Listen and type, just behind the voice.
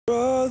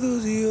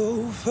Brothers,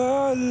 you're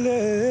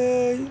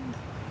falling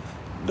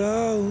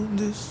down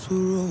this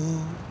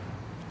road.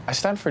 I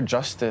stand for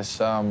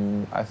justice.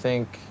 I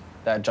think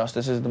that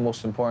justice is the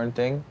most important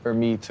thing for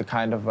me to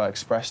kind of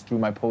express through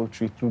my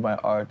poetry, through my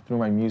art, through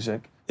my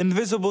music.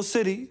 Invisible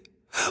city,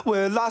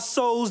 where lost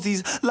souls,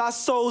 these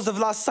lost souls have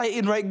lost sight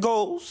in right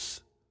goals.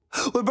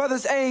 Where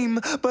brothers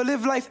aim, but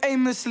live life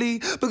aimlessly,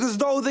 because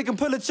though they can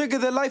pull a trigger,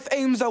 their life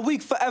aims are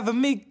weak, forever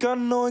meek,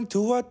 unknowing to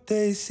what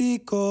they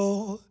seek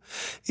or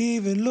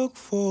even look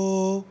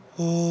for.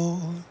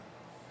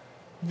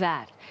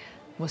 That,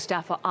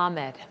 Mustafa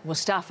Ahmed,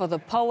 Mustafa the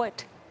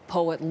poet,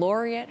 Poet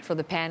Laureate for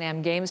the Pan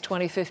Am Games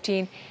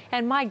 2015,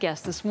 and my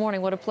guest this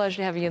morning. What a pleasure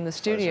to have you in the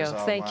studio.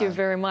 Thank you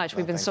very much.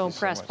 We've been so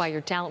impressed by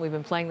your talent. We've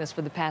been playing this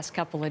for the past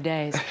couple of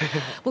days.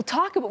 We'll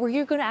talk about where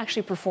you're going to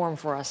actually perform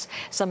for us,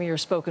 some of your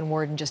spoken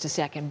word in just a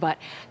second. But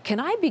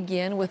can I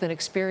begin with an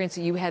experience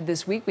that you had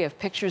this week? We have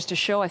pictures to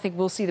show. I think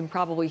we'll see them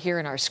probably here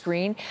on our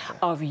screen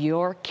of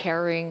your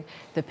carrying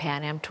the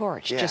Pan Am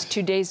torch. Yes. Just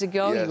 2 days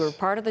ago, you were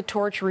part of the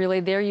torch relay.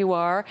 There you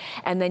are.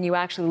 And then you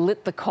actually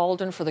lit the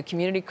cauldron for the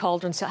community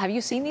cauldron. So have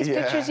you seen these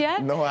pictures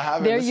yet? No, I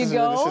haven't. There you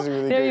go. This is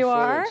really there you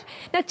are.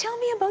 footage. Now tell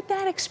me about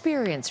that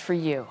experience for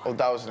you. Oh,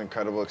 that was an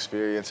incredible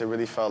experience. It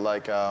really felt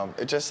like,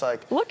 it just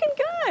like... Looking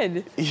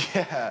good.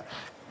 Yeah.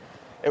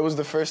 It was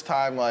the first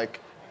time like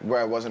where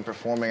I wasn't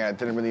performing and I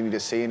didn't really need to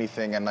say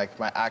anything, and like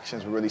my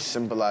actions were really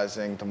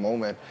symbolizing the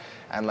moment,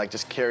 and like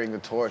just carrying the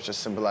torch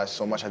just symbolized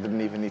so much. I didn't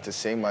even need to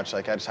say much.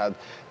 Like I just had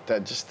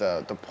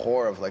the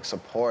pour of like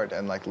support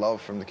and like love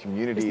from the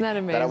community. Isn't that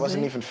amazing? That I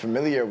wasn't even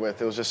familiar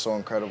with. It was just so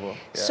incredible.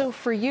 Yeah. So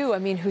for you, I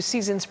mean, who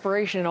sees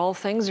inspiration in all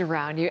things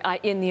around you,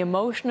 in the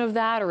emotion of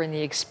that or in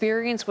the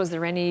experience, was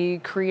there any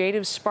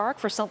creative spark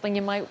for something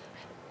you might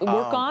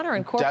work on or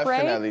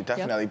incorporate? Definitely.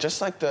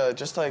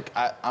 Yep.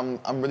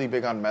 I'm really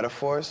big on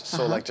metaphors.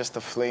 So like just the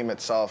flame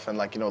itself and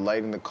like, you know,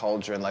 lighting the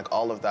cauldron, like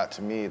all of that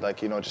to me,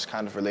 like, you know, just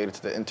kind of related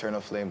to the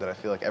internal flame that I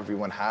feel like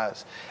everyone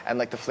has. And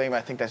like the flame,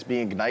 I think that's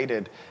being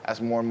ignited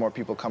as more and more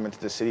people come into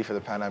the city for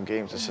the Pan Am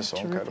Games. It's just so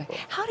incredible.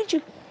 How did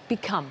you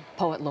become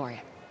Poet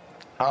Laureate?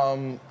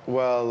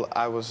 Well,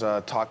 I was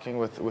talking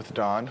with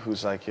Don,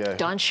 who's like...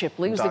 Don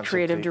Shipley, who's the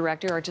creative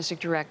director, artistic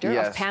director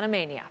of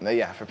Panamania.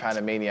 Yeah, for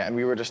Panamania. And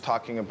we were just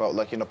talking about,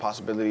 like, you know,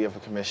 possibility of a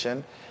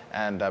commission.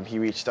 And he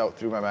reached out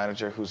through my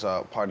manager, who's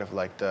part of,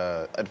 like,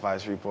 the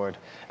advisory board.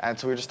 And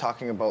so we were just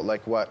talking about,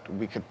 like, what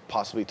we could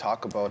possibly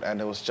talk about.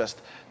 And it was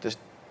just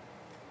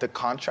the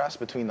contrast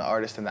between the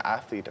artist and the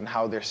athlete and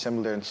how they're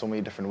similar in so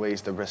many different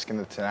ways, the risk and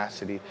the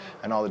tenacity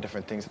and all the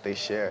different things that they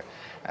share.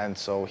 And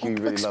so he really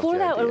loved the idea. Explore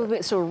that a little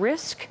bit. So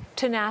risk,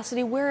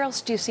 tenacity, where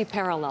else do you see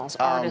parallels,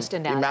 artist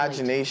and athlete?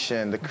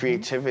 Imagination, the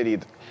creativity,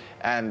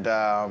 and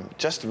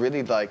just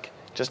really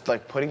just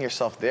putting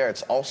yourself there.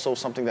 It's also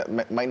something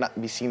that might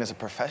not be seen as a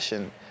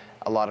profession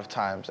a lot of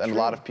times. And a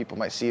lot of people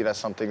might see it as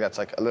something that's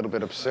like a little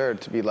bit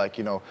absurd to be like,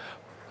 you know,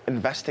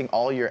 investing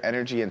all your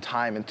energy and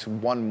time into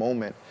one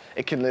moment.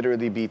 It can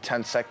literally be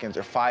 10 seconds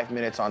or 5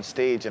 minutes on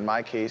stage in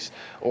my case,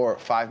 or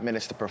 5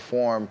 minutes to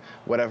perform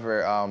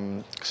whatever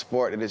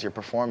sport it is you're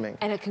performing.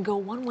 And it can go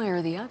one way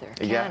or the other,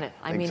 can it?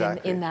 I mean,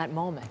 in that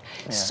moment.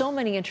 Yeah. So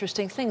many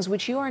interesting things,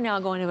 which you are now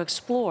going to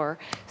explore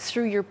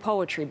through your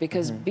poetry,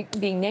 because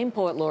being named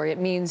Poet Laureate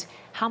means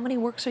how many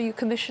works are you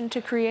commissioned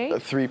to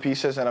create? 3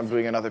 pieces, and I'm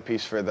doing another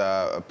piece for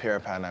the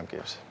Pan Am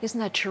Games. Isn't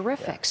that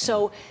terrific? Yeah.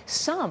 So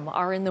some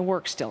are in the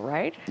works still,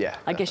 right? Yeah.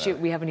 I guess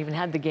we haven't even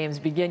had the games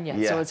begin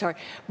yet, so it's hard.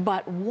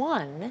 But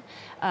one,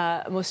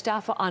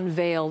 Mustafa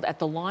unveiled at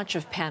the launch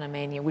of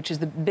Panamania, which is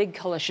the big,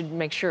 I should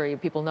make sure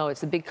people know,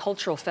 it's the big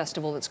cultural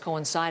festival that's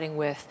coinciding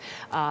with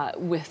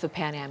the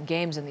Pan Am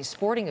Games and these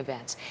sporting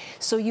events.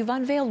 So you've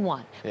unveiled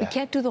one. We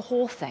can't do the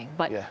whole thing,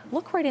 but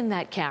look right in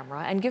that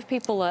camera and give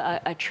people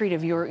a treat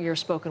of your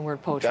spoken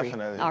word poetry.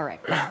 Definitely. All right.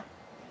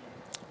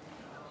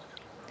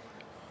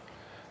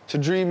 To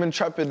dream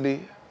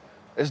intrepidly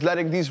is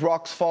letting these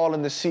rocks fall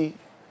in the sea.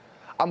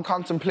 I'm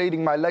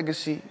contemplating my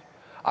legacy.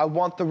 I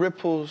want the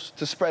ripples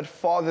to spread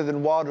farther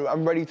than water.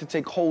 I'm ready to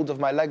take hold of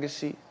my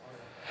legacy.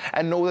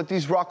 And know that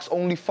these rocks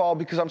only fall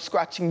because I'm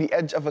scratching the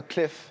edge of a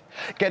cliff,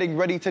 getting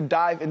ready to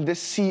dive in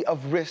this sea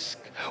of risk,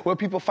 where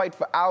people fight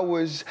for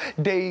hours,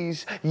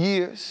 days,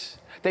 years.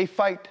 They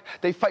fight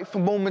for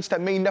moments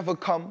that may never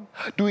come,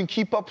 doing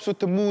keep-ups with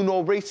the moon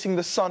or racing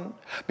the sun,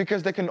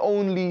 because there can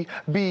only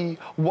be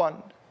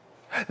one.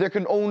 There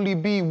can only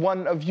be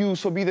one of you,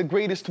 so be the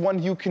greatest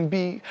one you can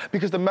be,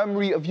 because the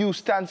memory of you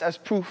stands as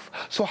proof.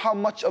 So how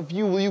much of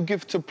you will you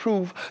give to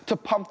prove, to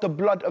pump the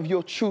blood of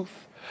your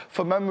truth?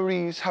 For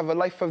memories have a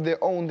life of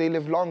their own, they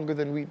live longer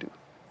than we do.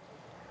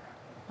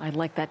 I'd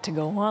like that to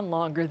go on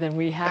longer than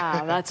we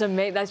have. That's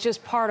amazing. That's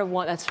just part of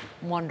one. That's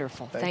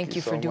wonderful. Thank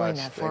you for doing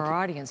that for our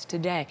audience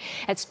today.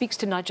 It speaks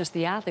to not just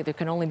the athlete. There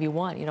can only be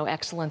one. You know,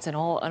 excellence in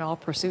all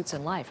pursuits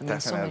in life. I mean,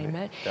 so many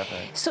men.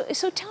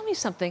 So tell me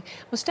something.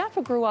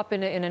 Mustafa grew up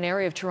in an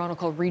area of Toronto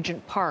called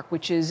Regent Park,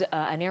 which is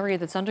an area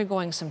that's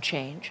undergoing some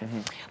change,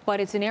 but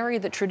it's an area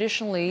that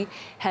traditionally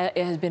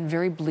has been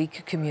very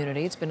bleak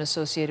community. It's been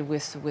associated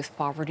with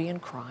poverty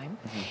and crime,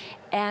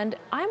 and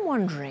I'm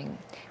wondering,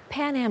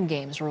 Pan Am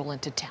Games roll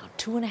into town,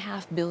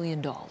 $2.5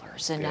 billion,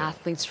 and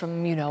athletes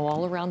from, you know,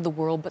 all around the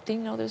world. But, you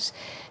know, there's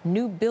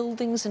new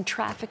buildings and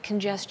traffic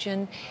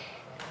congestion.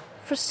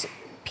 For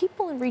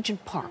people in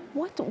Regent Park,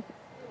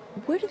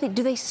 where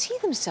do they see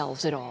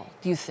themselves at all,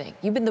 do you think?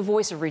 You've been the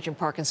voice of Regent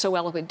Park and so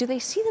eloquent. Do they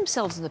see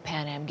themselves in the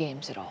Pan Am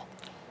Games at all?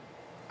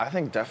 I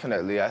think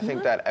definitely. I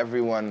think that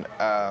everyone,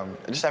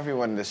 just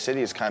everyone in the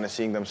city is kind of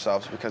seeing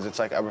themselves, because it's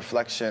like a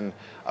reflection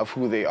of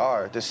who they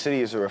are. The city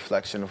is a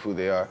reflection of who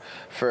they are.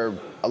 For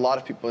a lot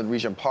of people in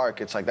Regent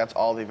Park, it's like that's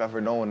all they've ever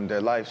known in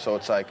their life. So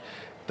it's like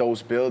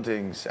those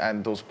buildings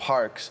and those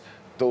parks,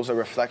 those are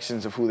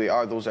reflections of who they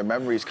are. Those are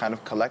memories kind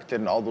of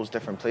collected in all those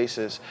different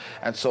places.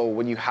 And so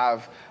when you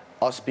have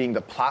us being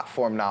the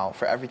platform now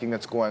for everything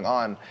that's going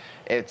on,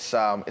 it's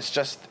a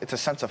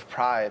sense of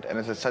pride, and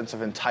it's a sense of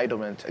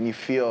entitlement, and you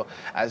feel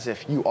as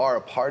if you are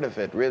a part of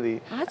it,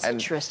 really. That's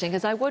interesting,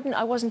 because I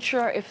wasn't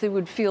sure if they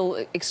would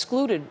feel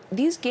excluded.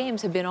 These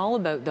games have been all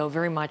about, though,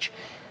 very much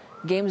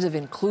games of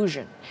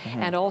inclusion,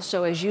 and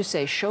also, as you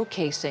say,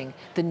 showcasing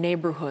the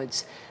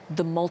neighborhoods,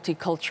 the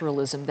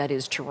multiculturalism that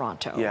is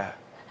Toronto. Yeah.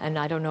 And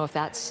I don't know if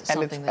that's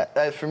something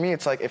that... For me,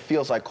 it's like, it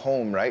feels like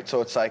home, right? So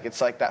it's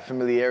like that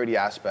familiarity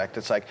aspect.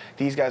 It's like,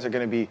 these guys are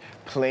going to be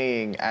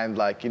playing and,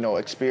 like, you know,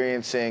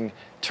 experiencing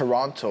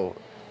Toronto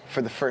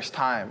for the first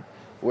time.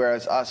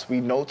 Whereas us,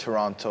 we know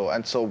Toronto,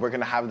 and so we're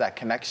going to have that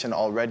connection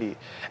already.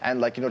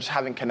 And, like, you know, just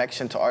having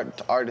connection to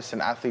artists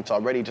and athletes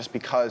already, just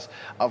because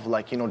of,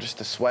 like, you know, just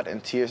the sweat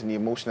and tears and the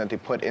emotion that they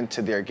put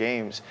into their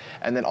games.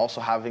 And then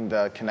also having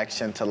the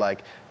connection to,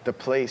 like, the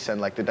place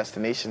and, like, the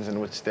destinations in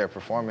which they're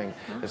performing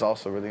is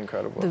also really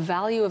incredible. The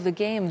value of the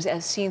games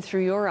as seen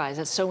through your eyes,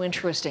 that's so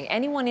interesting.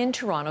 Anyone in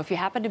Toronto, if you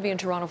happen to be in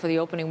Toronto for the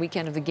opening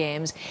weekend of the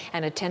games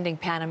and attending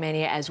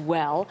Panamania as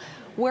well,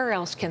 where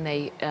else can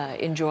they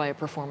enjoy a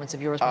performance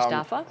of yours,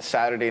 Mustafa?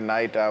 Saturday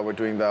night, we're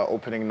doing the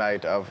opening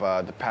night of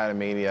the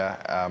Panamania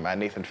at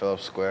Nathan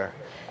Phillips Square.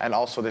 And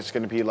also there's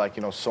going to be, like,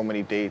 you know, so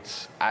many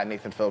dates at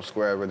Nathan Phillips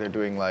Square where they're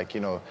doing, like, you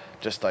know,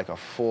 just like a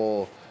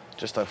full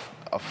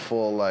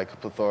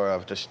like plethora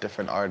of just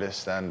different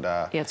artists and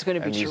it's going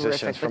to be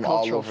musicians from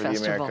all over the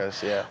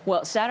Americas. Yeah.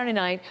 Well, Saturday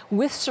night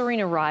with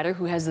Serena Ryder,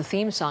 who has the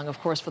theme song, of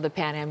course, for the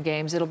Pan Am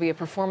Games. It'll be a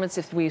performance.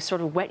 If we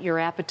sort of whet your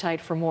appetite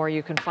for more,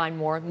 you can find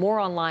more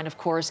online, of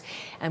course.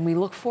 And we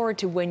look forward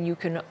to when you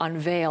can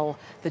unveil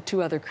the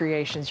two other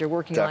creations you're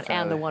working on,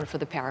 and the one for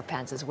the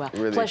Parapans as well.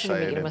 Really Pleasure excited.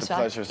 to meet you, Mustafa.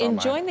 The pleasure's all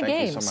Enjoying mine. the Thank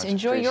games. You so much.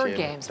 Enjoy Appreciate your it.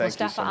 games. Thank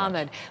you Mustafa so much.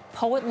 Ahmed,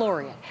 Poet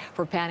Laureate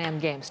for Pan Am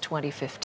Games 2015.